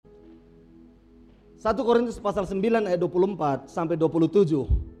1 Korintus pasal 9 ayat 24 sampai 27.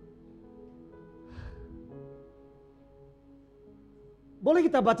 Boleh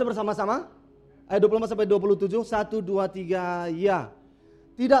kita baca bersama-sama? Ayat 24 sampai 27. 1, 2, 3, ya.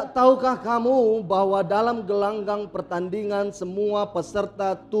 Tidak tahukah kamu bahwa dalam gelanggang pertandingan semua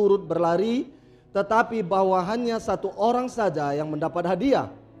peserta turut berlari, tetapi bahwa hanya satu orang saja yang mendapat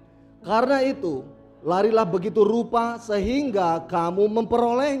hadiah? Karena itu, larilah begitu rupa sehingga kamu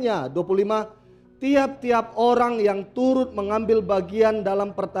memperolehnya. 25. Tiap-tiap orang yang turut mengambil bagian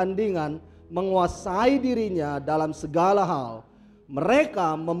dalam pertandingan menguasai dirinya dalam segala hal.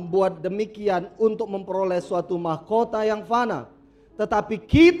 Mereka membuat demikian untuk memperoleh suatu mahkota yang fana. Tetapi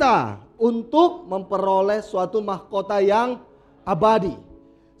kita untuk memperoleh suatu mahkota yang abadi.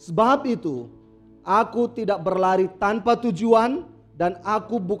 Sebab itu, aku tidak berlari tanpa tujuan dan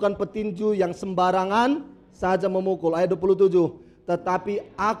aku bukan petinju yang sembarangan saja memukul. Ayat 27.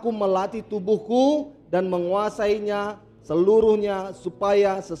 Tetapi aku melatih tubuhku dan menguasainya seluruhnya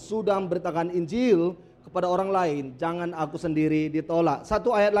supaya sesudah memberitakan Injil kepada orang lain, jangan aku sendiri ditolak.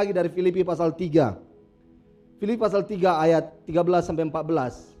 Satu ayat lagi dari Filipi pasal 3. Filipi pasal 3 ayat 13 sampai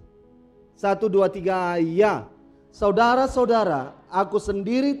 14. 1, 2, 3, ya. Saudara-saudara, aku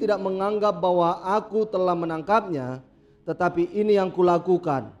sendiri tidak menganggap bahwa aku telah menangkapnya, tetapi ini yang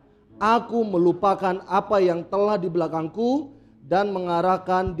kulakukan. Aku melupakan apa yang telah di belakangku dan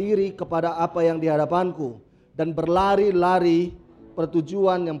mengarahkan diri kepada apa yang di hadapanku, dan berlari-lari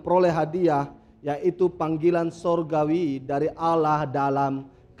pertujuan yang peroleh hadiah, yaitu panggilan sorgawi dari Allah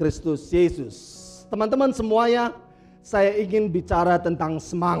dalam Kristus Yesus. Teman-teman semuanya, saya ingin bicara tentang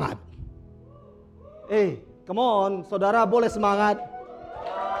semangat. Come on, saudara boleh semangat?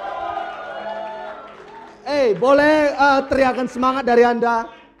 Boleh teriakan semangat dari Anda?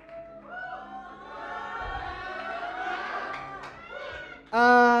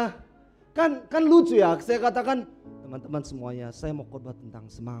 Kan lucu ya, saya katakan teman-teman semuanya, saya mau khotbah tentang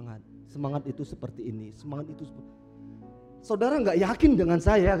semangat. Semangat itu seperti ini, semangat itu seperti... Saudara nggak yakin dengan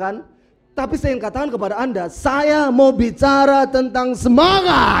saya kan? Tapi saya ingin katakan kepada Anda, saya mau bicara tentang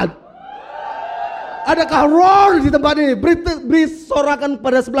semangat. Adakah roar di tempat ini? Beri sorakan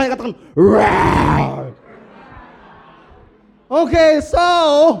pada sebelah yang katakan roar. Oke, so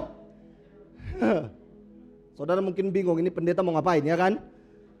saudara mungkin bingung, ini pendeta mau ngapain ya kan?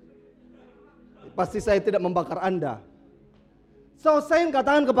 Pasti saya tidak membakar Anda. So, saya ingin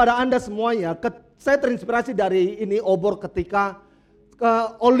katakan kepada Anda semuanya, saya terinspirasi dari ini obor ketika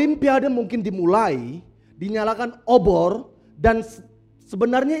Olimpiade mungkin dimulai, dinyalakan obor, dan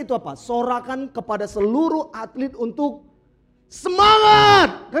sebenarnya itu apa? Sorakan kepada seluruh atlet untuk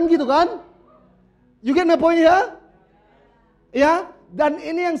semangat, kan gitu kan? You get my point ya? Ya, dan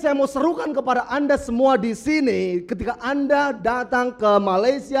ini yang saya mau serukan kepada Anda semua di sini, ketika Anda datang ke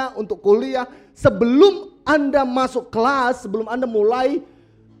Malaysia untuk kuliah, sebelum Anda masuk kelas, sebelum Anda mulai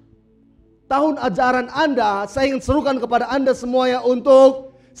tahun ajaran Anda, saya ingin serukan kepada Anda semuanya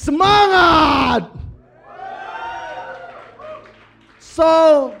untuk semangat.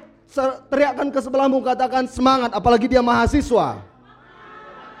 So, teriakkan ke sebelahmu, katakan semangat, apalagi dia mahasiswa.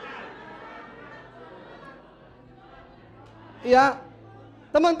 Ya,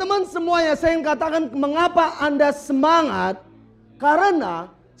 teman-teman semuanya, saya ingin katakan mengapa Anda semangat, karena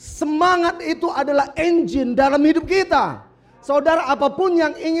semangat itu adalah engine dalam hidup kita. Saudara, apapun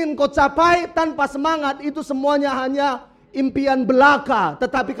yang ingin kau capai tanpa semangat itu semuanya hanya impian belaka.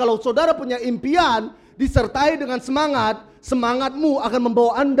 Tetapi kalau saudara punya impian disertai dengan semangat, semangatmu akan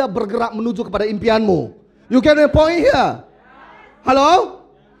membawa Anda bergerak menuju kepada impianmu. You get the point here? Halo?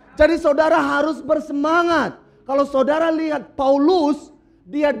 Jadi saudara harus bersemangat. Kalau saudara lihat Paulus,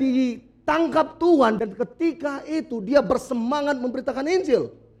 dia ditangkap Tuhan dan ketika itu dia bersemangat memberitakan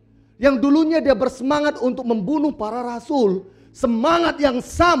Injil. Yang dulunya dia bersemangat untuk membunuh para rasul, semangat yang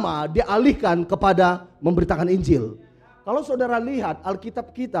sama dialihkan kepada memberitakan Injil. Kalau saudara lihat Alkitab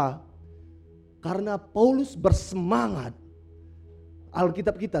kita, karena Paulus bersemangat,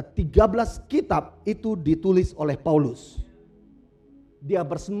 Alkitab kita 13 kitab itu ditulis oleh Paulus. Dia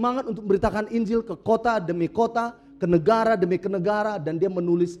bersemangat untuk memberitakan Injil ke kota demi kota, ke negara demi ke negara, dan dia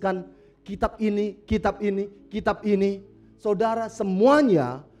menuliskan kitab ini, kitab ini, kitab ini. Saudara,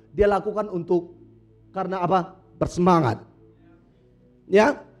 semuanya dia lakukan untuk karena apa? Bersemangat.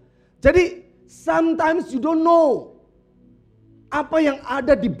 Ya. Jadi sometimes you don't know apa yang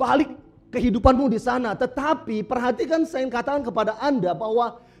ada di balik kehidupanmu di sana, tetapi perhatikan, saya ingin katakan kepada Anda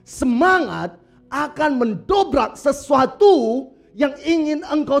bahwa semangat akan mendobrak sesuatu yang ingin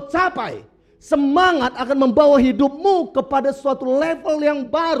engkau capai. Semangat akan membawa hidupmu kepada suatu level yang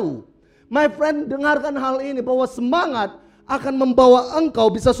baru. My friend, dengarkan hal ini bahwa semangat akan membawa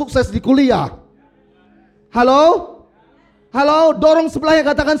engkau bisa sukses di kuliah. Halo? Halo, dorong sebelahnya,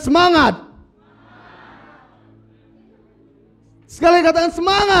 katakan semangat. Sekali katakan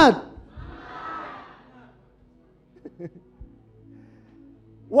semangat.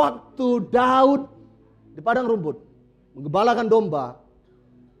 Waktu Daud di padang rumput menggembalakan domba,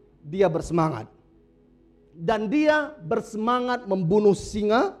 dia bersemangat. Dan dia bersemangat membunuh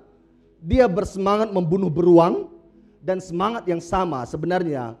singa, dia bersemangat membunuh beruang, dan semangat yang sama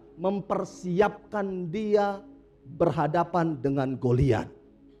sebenarnya mempersiapkan dia berhadapan dengan Goliat.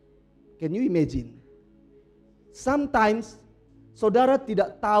 Can you imagine? Sometimes saudara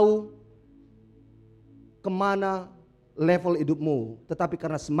tidak tahu kemana level hidupmu, tetapi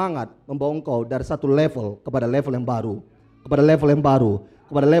karena semangat membawa engkau dari satu level kepada level yang baru, kepada level yang baru,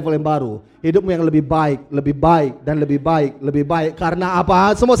 kepada level yang baru. Hidupmu yang lebih baik, lebih baik, dan lebih baik, lebih baik. Karena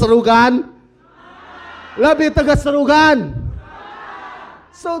apa? Semua seru kan? Lebih tegas seru kan?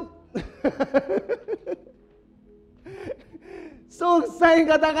 So saya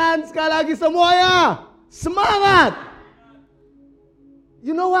katakan sekali lagi semuanya, semangat.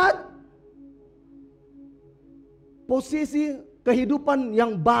 You know what? Posisi kehidupan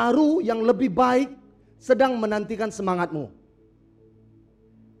yang baru, yang lebih baik sedang menantikan semangatmu.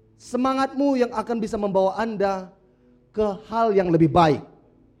 Semangatmu yang akan bisa membawa Anda ke hal yang lebih baik.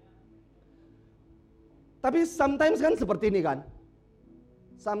 Tapi sometimes kan seperti ini kan.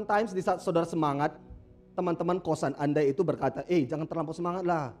 Sometimes di saat saudara semangat, teman-teman kosan Anda itu berkata, jangan terlampau semangat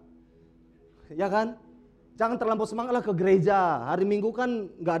lah. Ya kan? Jangan terlampau semangat lah ke gereja. Hari Minggu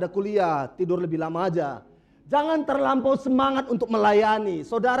kan gak ada kuliah, tidur lebih lama aja. Jangan terlampau semangat untuk melayani.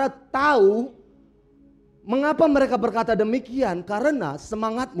 Saudara tahu mengapa mereka berkata demikian? Karena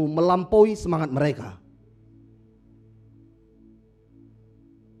semangatmu melampaui semangat mereka.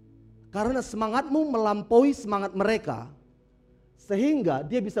 Karena semangatmu melampaui semangat mereka, sehingga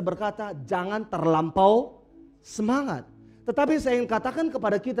dia bisa berkata jangan terlampau semangat. Tetapi saya ingin katakan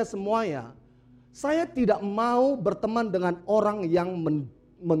kepada kita semuanya, saya tidak mau berteman dengan orang yang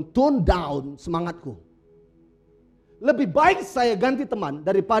men-tone down semangatku. Lebih baik saya ganti teman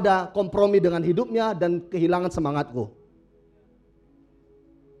daripada kompromi dengan hidupnya dan kehilangan semangatku.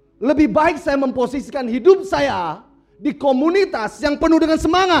 Lebih baik saya memposisikan hidup saya di komunitas yang penuh dengan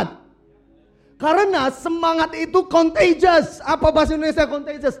semangat. Karena semangat itu contagious. Apa bahasa Indonesia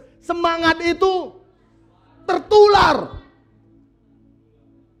contagious? Semangat itu tertular.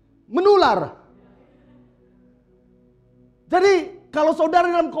 Menular. Jadi kalau saudara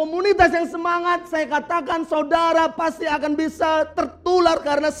dalam komunitas yang semangat, saya katakan saudara pasti akan bisa tertular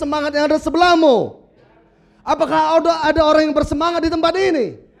karena semangat yang ada sebelahmu. Apakah ada orang yang bersemangat di tempat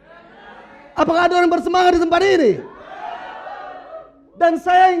ini? Apakah ada orang yang bersemangat di tempat ini? Dan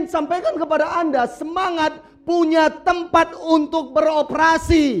saya ingin sampaikan kepada Anda, semangat punya tempat untuk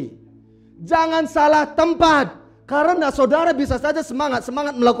beroperasi. Jangan salah tempat. Karena saudara bisa saja semangat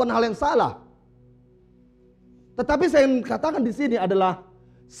melakukan hal yang salah. Tetapi saya ingin katakan di sini adalah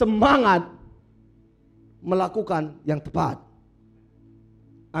semangat melakukan yang tepat.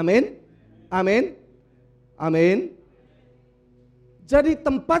 Amin. Amin. Amin. Jadi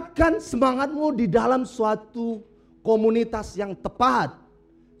tempatkan semangatmu di dalam suatu komunitas yang tepat.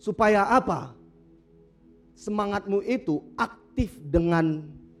 Supaya apa? Semangatmu itu aktif dengan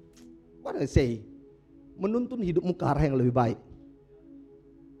menuntun hidupmu ke arah yang lebih baik.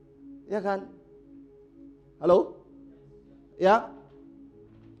 Ya kan? Halo? Ya?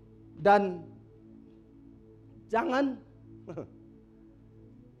 Dan jangan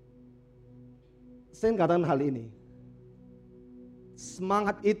saya katakan hal ini.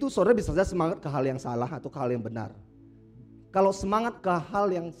 Semangat itu saudara bisa saja semangat ke hal yang salah atau ke hal yang benar. Kalau semangat ke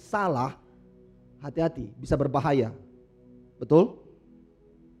hal yang salah, hati-hati, bisa berbahaya. Betul?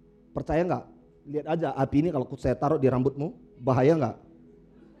 Percaya enggak? Lihat aja api ini kalau saya taruh di rambutmu, bahaya enggak?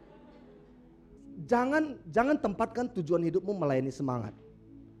 Jangan tempatkan tujuan hidupmu melayani semangat.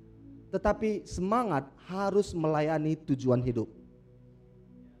 Tetapi semangat harus melayani tujuan hidup.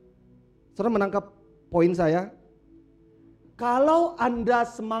 Saudara menangkap poin saya? Kalau Anda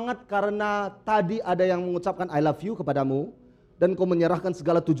semangat karena tadi ada yang mengucapkan I love you kepadamu, dan kau menyerahkan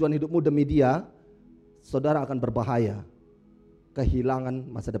segala tujuan hidupmu demi dia, saudara akan berbahaya, kehilangan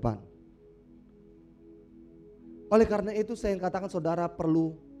masa depan. Oleh karena itu saya katakan saudara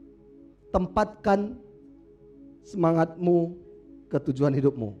perlu tempatkan semangatmu ke tujuan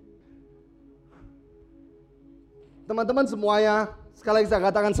hidupmu. Teman-teman semuanya, sekali lagi saya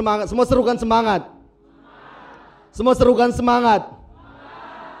katakan semangat. Semua serukan semangat. Semua serukan semangat.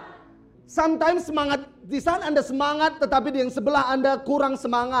 Sometimes semangat, di saat Anda semangat tetapi di yang sebelah Anda kurang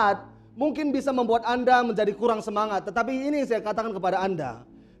semangat, mungkin bisa membuat Anda menjadi kurang semangat. Tetapi ini saya katakan kepada Anda,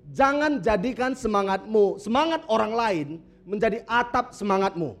 Jangan jadikan semangat orang lain menjadi atap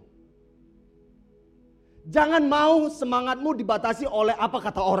semangatmu. Jangan mau semangatmu dibatasi oleh apa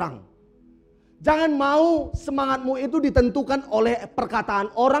kata orang. Jangan mau semangatmu itu ditentukan oleh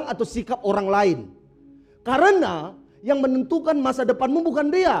perkataan orang atau sikap orang lain. Karena yang menentukan masa depanmu bukan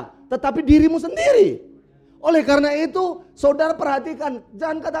dia, tetapi dirimu sendiri. Oleh karena itu, saudara perhatikan,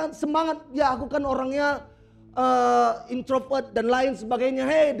 jangan katakan semangat, ya aku kan orangnya introvert dan lain sebagainya.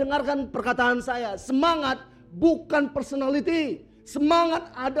 Hei, dengarkan perkataan saya, semangat bukan personality.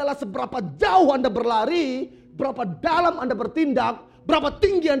 Semangat adalah seberapa jauh Anda berlari, berapa dalam Anda bertindak, berapa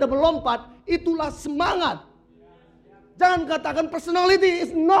tinggi Anda melompat, itulah semangat. Jangan katakan personality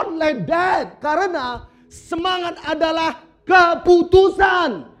is not like that. Karena semangat adalah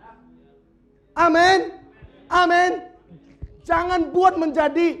keputusan. Amin. Amin. Jangan buat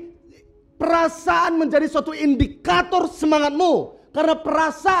perasaan menjadi suatu indikator semangatmu. Karena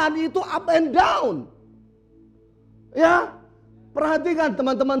perasaan itu up and down. Ya. Perhatikan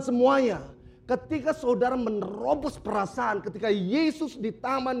teman-teman semuanya. Ketika saudara menerobos perasaan, ketika Yesus di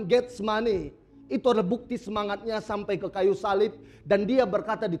Taman Getsemani, itu adalah bukti semangatnya sampai ke kayu salib. Dan dia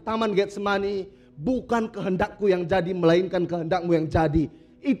berkata di Taman Getsemani, bukan kehendakku yang jadi, melainkan kehendakmu yang jadi.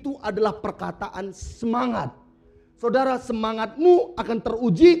 Itu adalah perkataan semangat. Saudara, semangatmu akan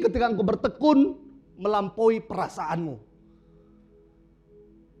teruji ketika engkau bertekun melampaui perasaanmu.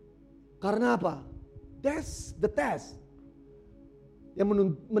 Karena apa? That's the test.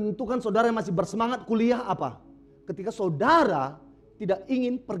 Yang menentukan saudara yang masih bersemangat kuliah apa? Ketika saudara tidak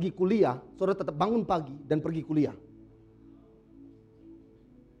ingin pergi kuliah, saudara tetap bangun pagi dan pergi kuliah.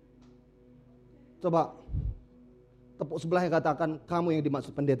 Coba tepuk sebelahnya, katakan, kamu yang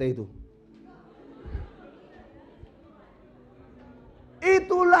dimaksud pendeta itu.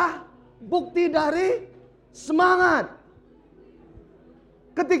 Itulah bukti dari semangat.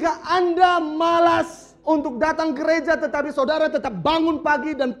 Ketika Anda malas untuk datang gereja, tetapi saudara tetap bangun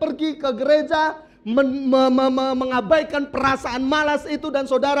pagi dan pergi ke gereja, mengabaikan perasaan malas itu, dan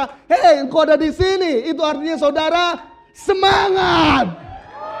saudara, hei, engkau ada di sini, itu artinya saudara semangat.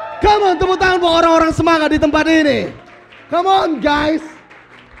 Come on, tepuk tangan buat orang-orang semangat di tempat ini. Come on guys.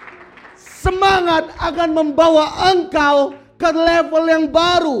 Semangat akan membawa engkau ke level yang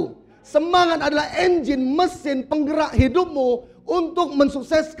baru. Semangat adalah engine, mesin penggerak hidupmu untuk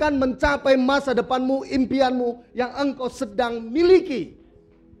mensukseskan, mencapai masa depanmu, impianmu yang engkau sedang miliki.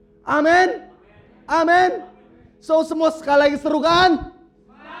 Amin. Amin. So semua sekali lagi serukan.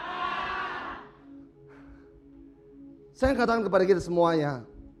 Saya katakan kepada kita semuanya,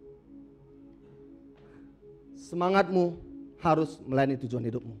 semangatmu harus melayani tujuan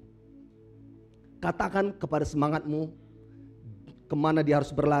hidupmu. Katakan kepada semangatmu kemana dia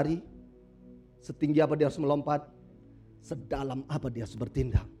harus berlari, setinggi apa dia harus melompat, sedalam apa dia harus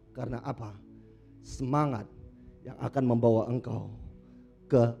bertindak. Karena apa? Semangat yang akan membawa engkau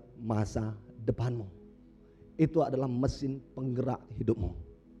ke masa depanmu. Itu adalah mesin penggerak hidupmu.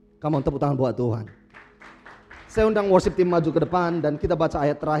 Kamu tepuk tangan buat Tuhan. Saya undang worship team maju ke depan dan kita baca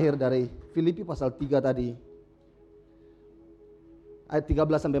ayat terakhir dari Filipi pasal 3 tadi. Ayat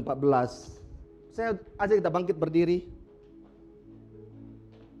 13 sampai 14. Saya ajak kita bangkit berdiri.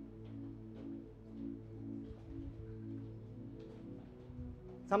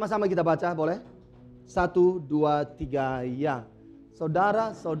 Sama-sama kita baca, boleh? 1, 2, 3, ya.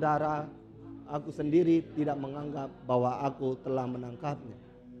 Saudara-saudara, aku sendiri tidak menganggap bahwa aku telah menangkapnya.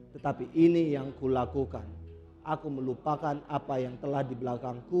 Tetapi ini yang kulakukan. Aku melupakan apa yang telah di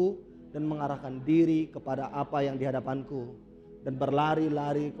belakangku dan mengarahkan diri kepada apa yang di hadapanku. Dan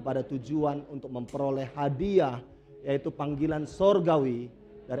berlari-lari kepada tujuan untuk memperoleh hadiah, yaitu panggilan sorgawi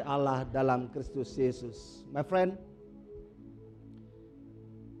dari Allah dalam Kristus Yesus. My friend,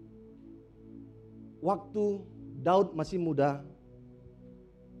 waktu Daud masih muda,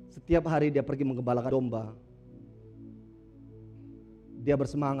 setiap hari dia pergi menggembalakan domba. Dia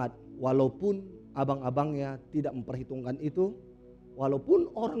bersemangat, walaupun abang-abangnya tidak memperhitungkan itu,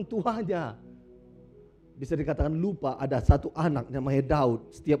 walaupun orang tuanya bisa dikatakan lupa ada satu anak namanya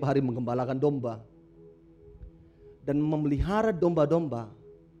Daud setiap hari menggembalakan domba dan memelihara domba-domba.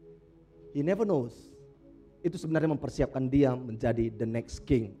 He never knows. Itu sebenarnya mempersiapkan dia menjadi the next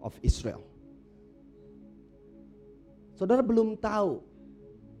king of Israel. Saudara belum tahu,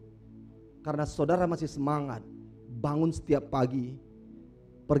 karena saudara masih semangat, bangun setiap pagi,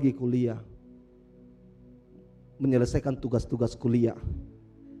 pergi kuliah, menyelesaikan tugas-tugas kuliah.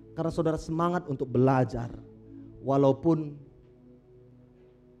 Karena saudara semangat untuk belajar, walaupun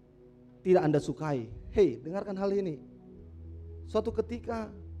tidak Anda sukai. Hei, dengarkan hal ini. Suatu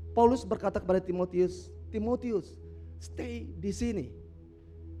ketika Paulus berkata kepada Timotius, Timotius, stay di sini.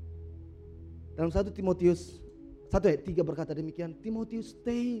 Dalam 1 Timotius 1:3 berkata demikian, Timotius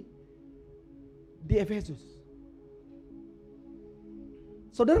stay di Efesus.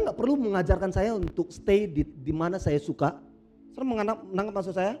 Saudara nggak perlu mengajarkan saya untuk stay di mana saya suka. Saudara menangkap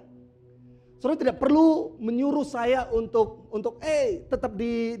maksud saya? Saudara tidak perlu menyuruh saya untuk tetap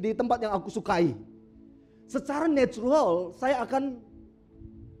di tempat yang aku sukai. Secara natural saya akan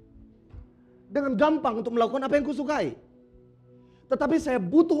dengan gampang untuk melakukan apa yang aku sukai. Tetapi saya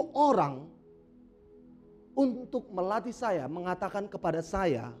butuh orang untuk melatih saya, mengatakan kepada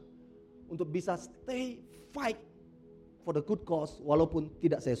saya untuk bisa stay fight for the good cause walaupun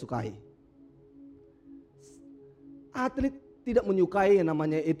tidak saya sukai. Atlet tidak menyukai yang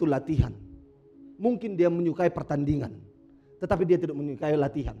namanya itu latihan. Mungkin dia menyukai pertandingan, tetapi dia tidak menyukai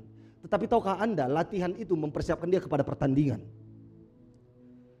latihan. Tetapi tahukah Anda, latihan itu mempersiapkan dia kepada pertandingan.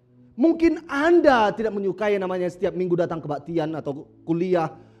 Mungkin Anda tidak menyukai yang namanya setiap minggu datang kebaktian atau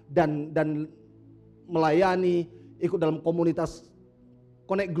kuliah dan melayani, ikut dalam komunitas,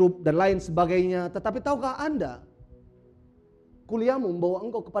 connect group dan lain sebagainya. Tetapi tahukah Anda, kuliahmu membawa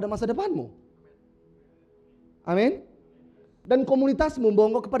engkau kepada masa depanmu. Amin. Dan komunitasmu membawa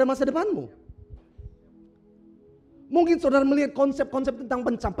engkau kepada masa depanmu. Mungkin saudara melihat konsep-konsep tentang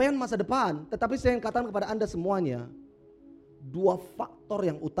pencapaian masa depan, tetapi saya yang katakan kepada Anda semuanya, 2 faktor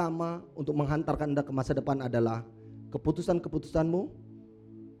yang utama untuk menghantarkan Anda ke masa depan adalah keputusan-keputusanmu,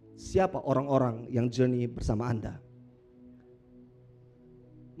 siapa orang-orang yang journey bersama Anda.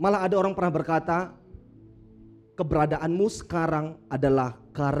 Malah ada orang pernah berkata, keberadaanmu sekarang adalah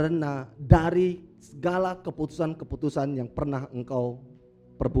karena dari segala keputusan-keputusan yang pernah engkau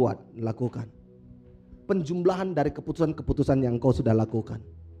perbuat, lakukan. Penjumlahan dari keputusan-keputusan yang engkau sudah lakukan.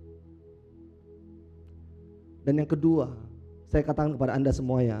 Dan yang kedua, saya katakan kepada Anda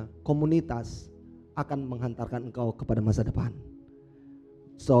semuanya, komunitas akan menghantarkan engkau kepada masa depan.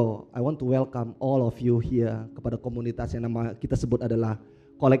 So, I want to welcome all of you here kepada komunitas yang nama kita sebut adalah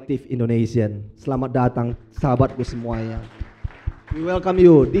Collective Indonesian. Selamat datang sahabatku semuanya. We welcome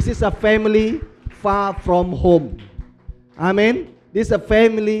you. This is a family far from home. Amin. This is a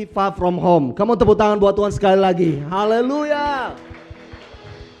family far from home. Kamu tepuk tangan buat Tuhan sekali lagi. Haleluya.